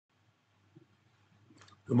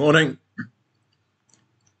Good morning.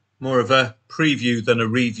 More of a preview than a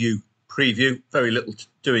review preview. Very little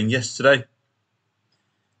doing yesterday.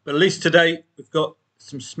 But at least today we've got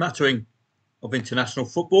some smattering of international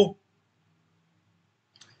football.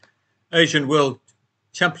 Asian World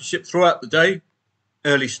Championship throughout the day.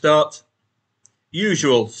 Early start.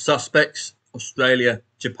 Usual suspects. Australia,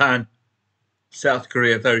 Japan, South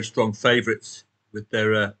Korea, very strong favourites with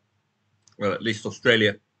their, well, at least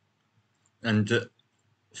Australia and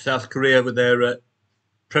South Korea with their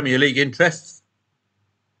Premier League interests.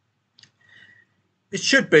 It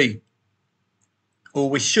should be, or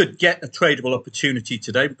we should get a tradable opportunity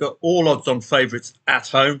today. We've got all odds on favourites at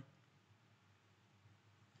home.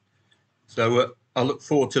 So I look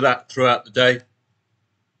forward to that throughout the day.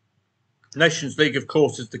 Nations League, of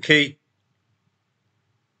course, is the key.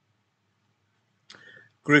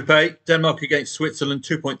 Group A, Denmark against Switzerland,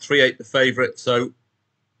 2.38 the favourite. So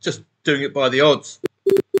just doing it by the odds.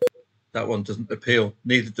 That one doesn't appeal.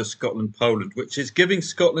 Neither does Scotland, Poland, which is giving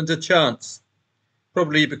Scotland a chance.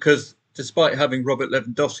 Probably because despite having Robert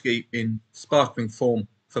Lewandowski in sparkling form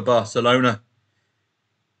for Barcelona,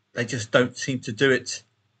 they just don't seem to do it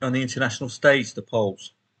on the international stage, the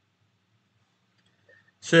Poles.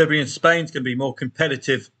 Serbia and Spain is going to be more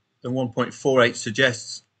competitive than 1.48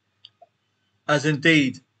 suggests, as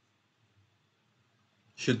indeed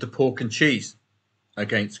should the pork and cheese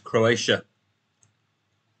against Croatia.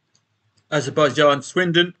 Azerbaijan,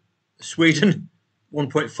 Sweden,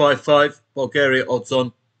 1.55. Bulgaria odds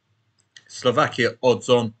on. Slovakia odds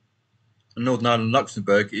on. And Northern Ireland,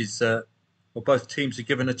 Luxembourg is, well, both teams are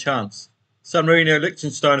given a chance. San Marino,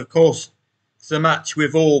 Liechtenstein, of course, is a match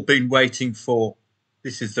we've all been waiting for.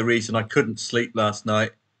 This is the reason I couldn't sleep last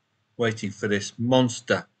night, waiting for this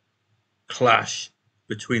monster clash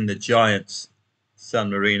between the giants, San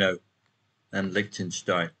Marino and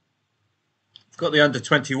Liechtenstein. We've got the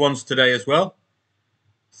under-21s today as well.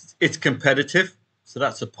 It's competitive, so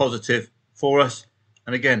that's a positive for us.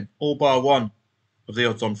 And again, all bar one of the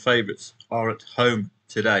odds-on favourites are at home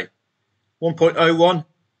today. 1.01,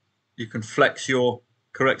 you can flex your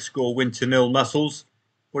correct score win to nil muscles.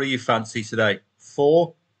 What do you fancy today?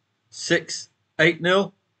 4, 6,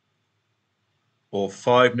 8-0? Or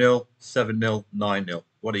 5-0, 7-0, 9-0?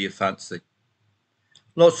 What do you fancy?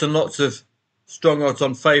 Lots and lots of strong odds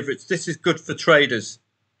on favourites. This is good for traders.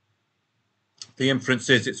 The inference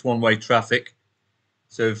is it's one-way traffic.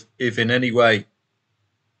 So if in any way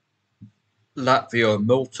Latvia,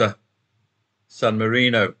 Malta, San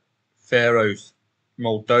Marino, Faroes,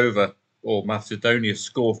 Moldova or Macedonia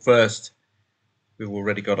score first, we've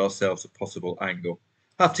already got ourselves a possible angle.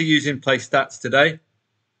 Have to use in-play stats today,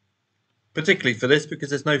 particularly for this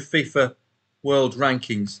because there's no FIFA World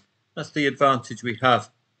Rankings. That's the advantage we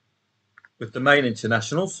have with the main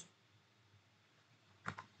internationals.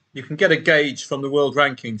 You can get a gauge from the world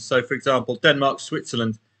rankings. So, for example, Denmark,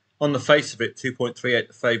 Switzerland, on the face of it, 2.38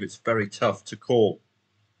 the favourites, very tough to call.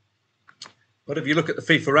 But if you look at the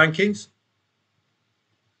FIFA rankings,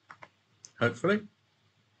 hopefully,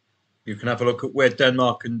 you can have a look at where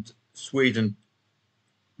Denmark and Sweden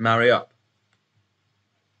marry up.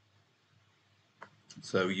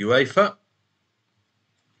 So, UEFA.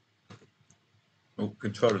 Oh,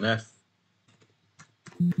 Control and F.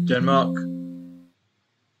 Denmark.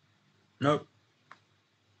 No.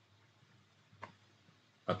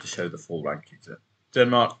 I have to show the full rankings there.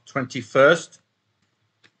 Denmark 21st.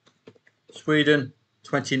 Sweden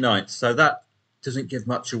 29th. So that doesn't give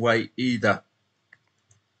much away either.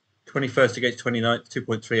 21st against 29th,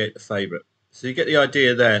 2.38 the favourite. So you get the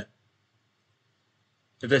idea there.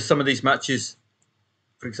 If there's some of these matches,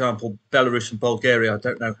 for example, Belarus and Bulgaria, I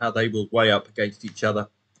don't know how they will weigh up against each other.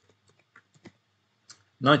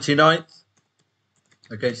 99th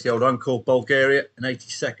against the old uncle, Bulgaria, and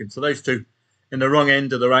 82nd. So those two in the wrong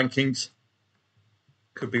end of the rankings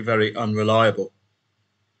could be very unreliable.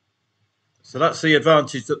 So that's the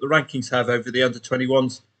advantage that the rankings have over the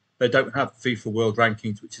under-21s. They don't have FIFA World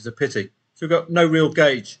Rankings, which is a pity. So we've got no real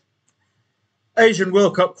gauge. Asian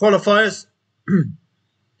World Cup qualifiers.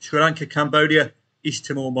 Sri Lanka, Cambodia, East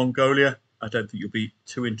Timor, Mongolia. I don't think you'll be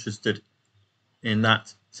too interested in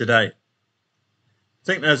that today. I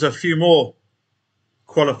think there's a few more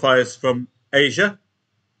qualifiers from Asia.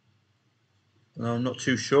 I'm not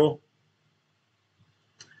too sure.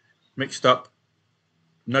 Mixed up.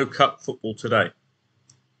 No cup football today.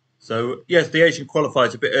 So, yes, the Asian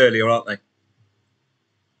qualifiers a bit earlier, aren't they?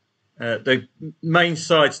 The main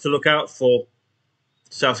sides to look out for,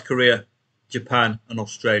 South Korea, Japan and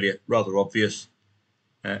Australia, rather obvious.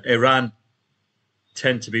 Iran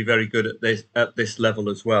tend to be very good at this level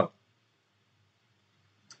as well.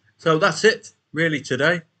 So that's it. really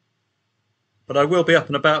today. But I will be up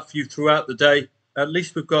and about for you throughout the day. At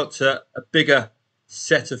least we've got a bigger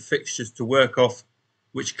set of fixtures to work off,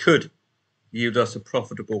 which could yield us a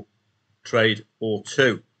profitable trade or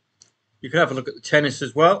two. You can have a look at the tennis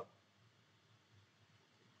as well.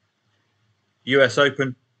 US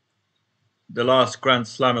Open, the last Grand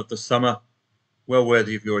Slam of the summer, well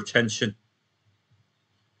worthy of your attention.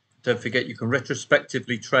 Don't forget you can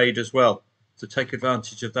retrospectively trade as well, so take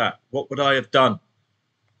advantage of that. What would I have done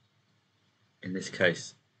in this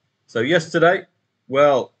case? So yesterday,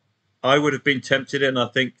 well, I would have been tempted in, I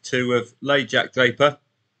think, to have laid Jack Draper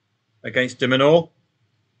against de Minaur.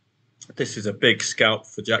 This is a big scalp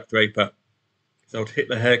for Jack Draper. His old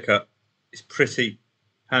Hitler haircut is pretty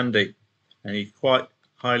handy, and he's quite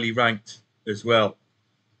highly ranked as well.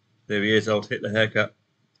 There he is, old Hitler haircut,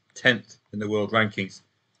 10th in the world rankings.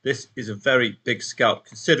 This is a very big scalp,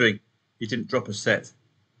 considering he didn't drop a set.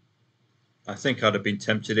 I think I'd have been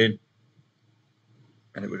tempted in,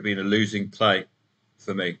 and it would have been a losing play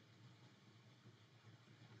for me.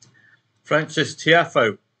 Frances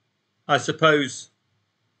Tiafoe, I suppose,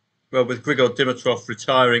 well, with Grigor Dimitrov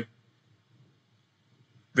retiring,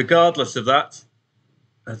 regardless of that,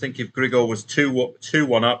 I think if Grigor was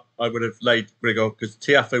 2-1 up, I would have laid Grigor, because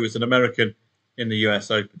Tiafoe was an American in the US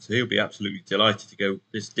Open, so he'll be absolutely delighted to go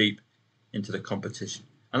this deep into the competition.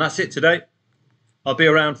 And that's it today. I'll be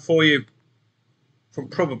around for you from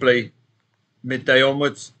probably midday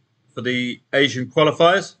onwards for the Asian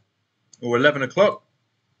qualifiers, or 11 o'clock,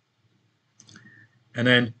 and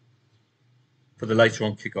then for the later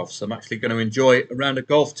on kickoffs. So I'm actually going to enjoy a round of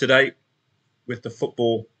golf today with the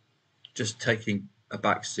football just taking a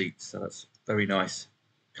back seat. So that's very nice.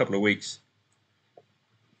 A couple of weeks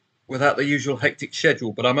without the usual hectic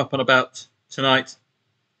schedule, but I'm up and about tonight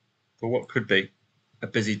for what could be a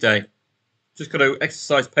busy day. Just got to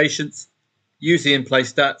exercise patience, use the in-play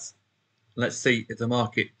stats. Let's see if the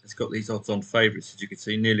market has got these odds-on favourites. As you can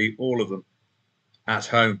see, nearly all of them at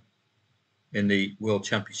home in the World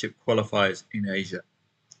Championship qualifiers in Asia.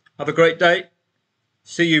 Have a great day.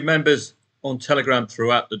 See you members on Telegram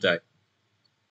throughout the day.